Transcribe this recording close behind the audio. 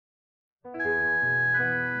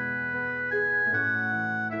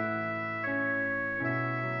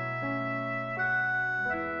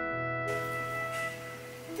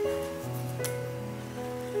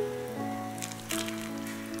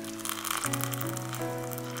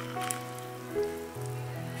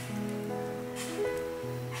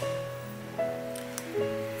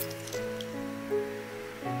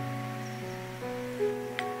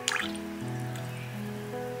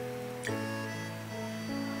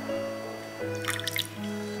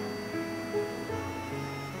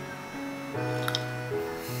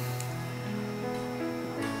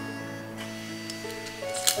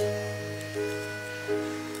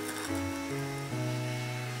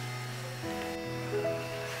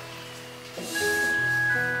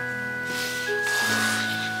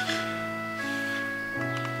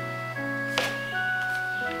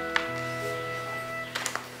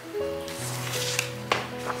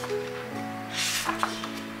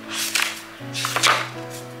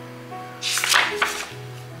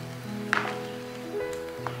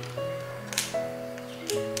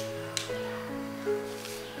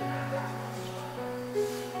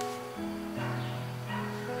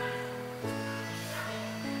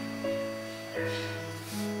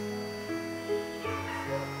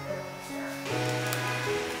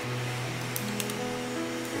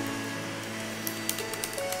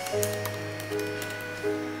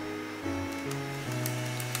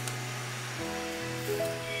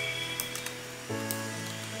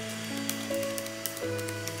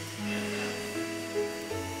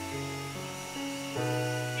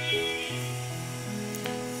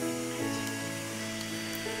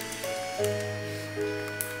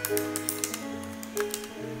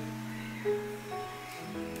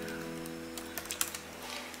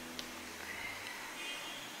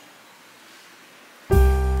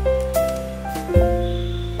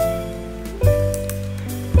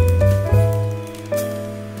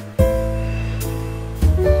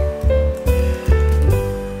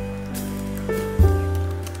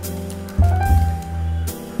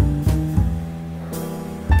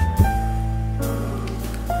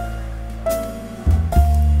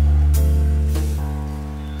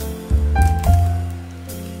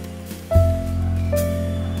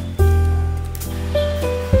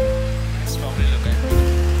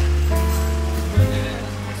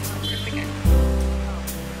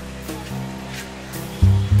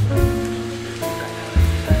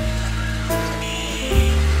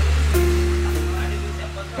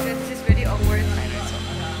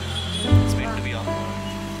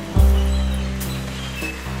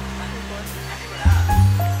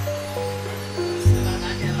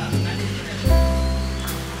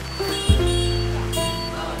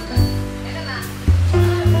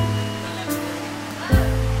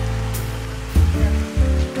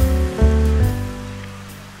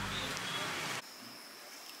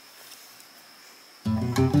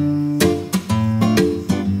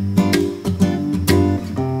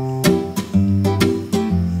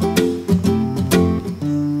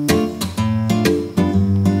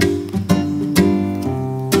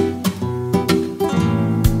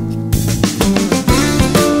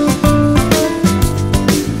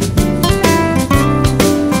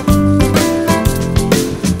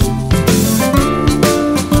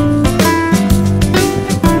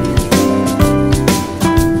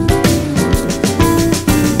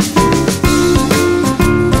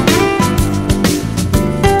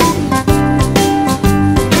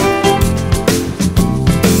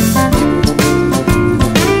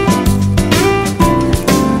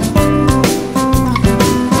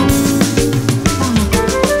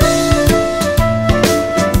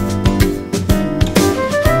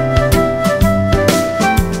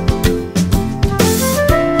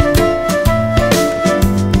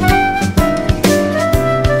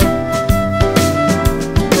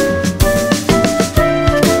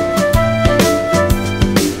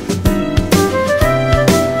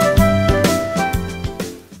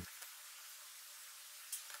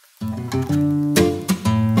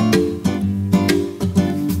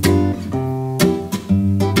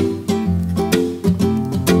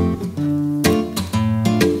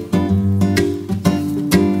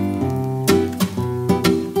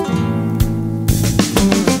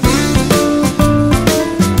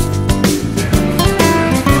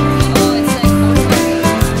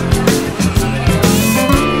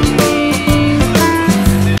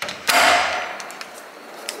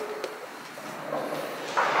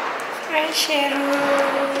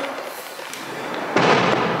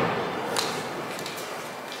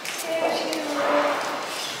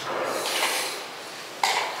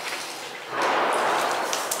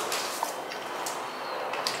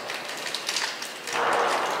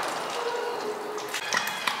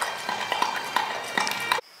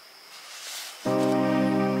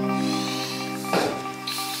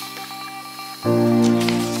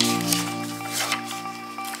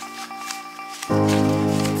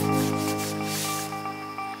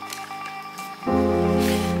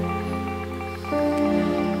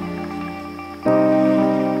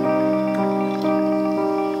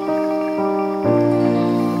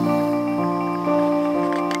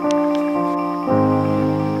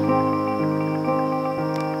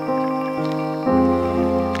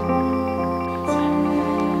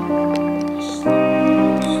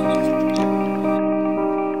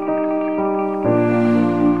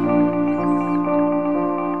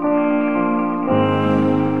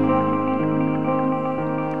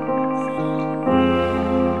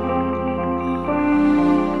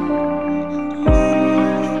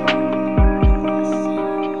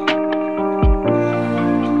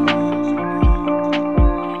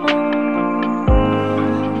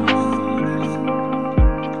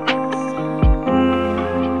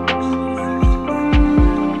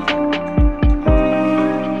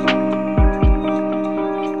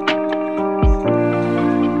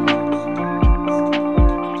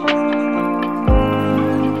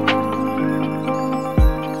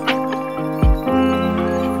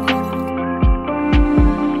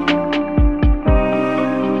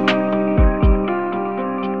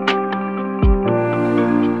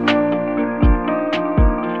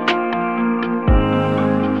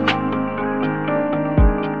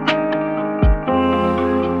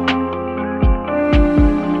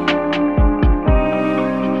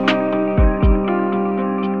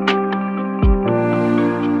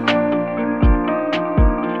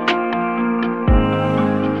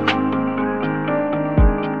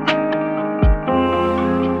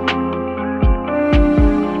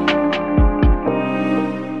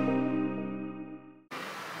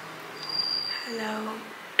Hello.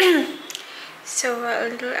 So a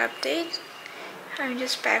little update. I'm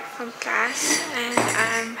just back from class and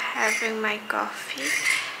I'm having my coffee.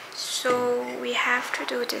 So we have to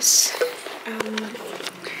do this.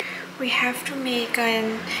 We have to make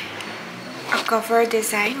a cover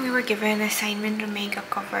design. We were given an assignment to make a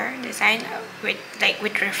cover design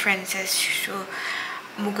with references to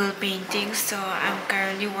Mughal paintings. So I'm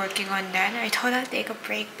currently working on that. I thought I'll take a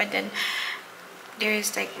break, but then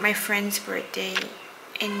there's my friend's birthday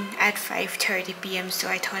at 5:30 p.m. so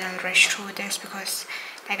I thought I'll rush through this because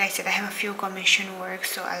like I said, I have a few commission work,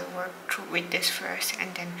 so I'll work through with this first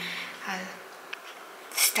and then I'll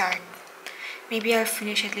start. Maybe I'll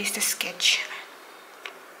finish at least a sketch.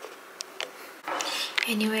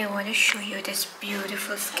 Anyway, I want to show you this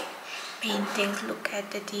beautiful paintings. Look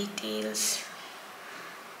at the details.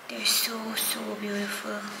 They're so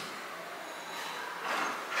beautiful,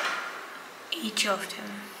 each of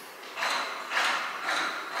them.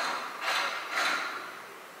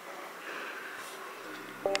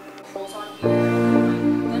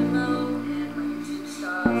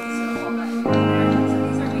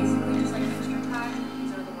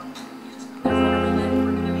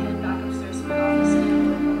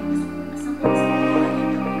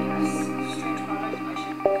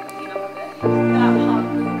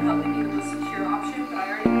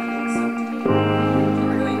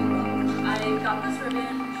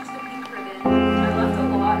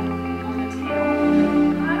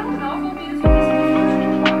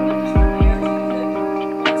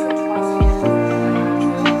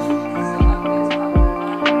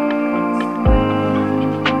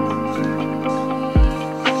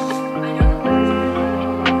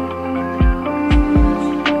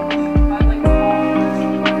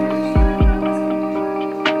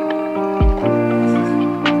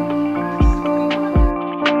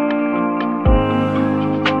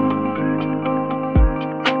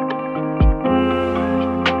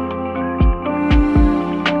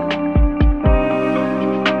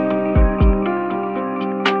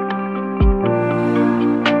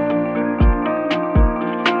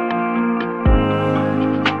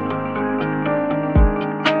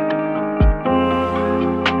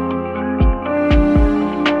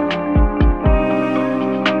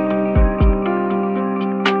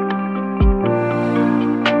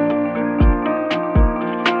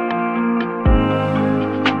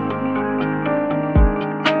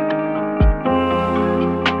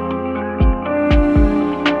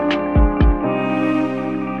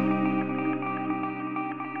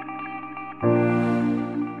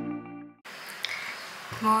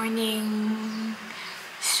 Morning.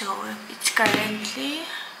 So it's currently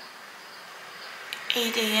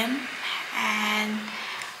 8 a.m. and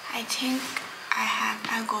I think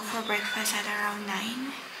I'll go for breakfast at around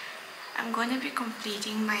 9. I'm gonna be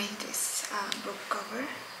completing this book cover.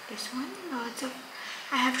 This one,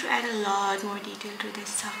 I have to add a lot more detail to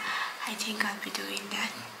this, so I think I'll be doing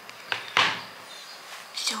that.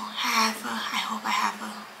 So I hope I have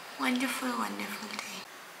a wonderful day.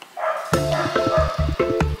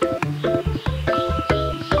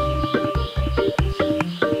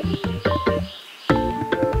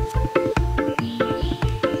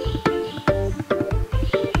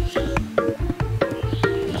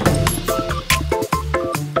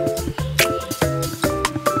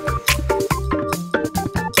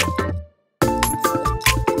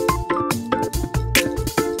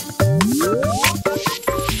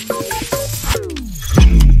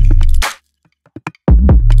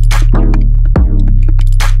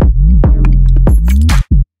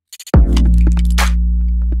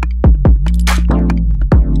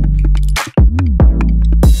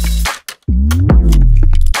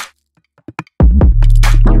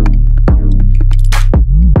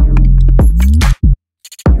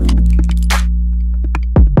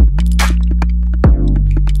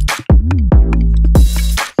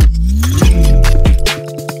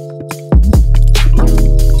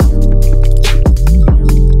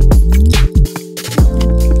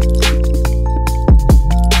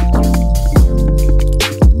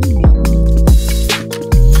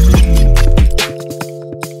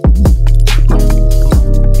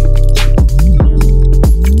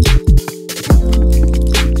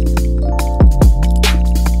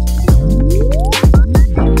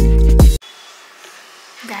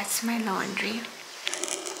 That's my laundry,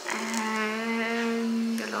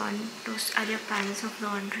 and those other piles of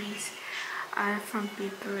laundries are from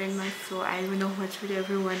people in my floor. I don't know what's with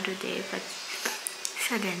everyone today, but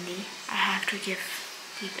suddenly I have to keep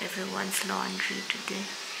everyone's laundry today.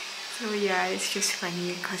 So yeah, it's just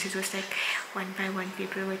funny because it was like one by one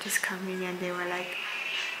people were just coming and they were like,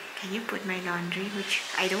 can you put my laundry? Which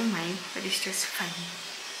I don't mind, but it's just funny.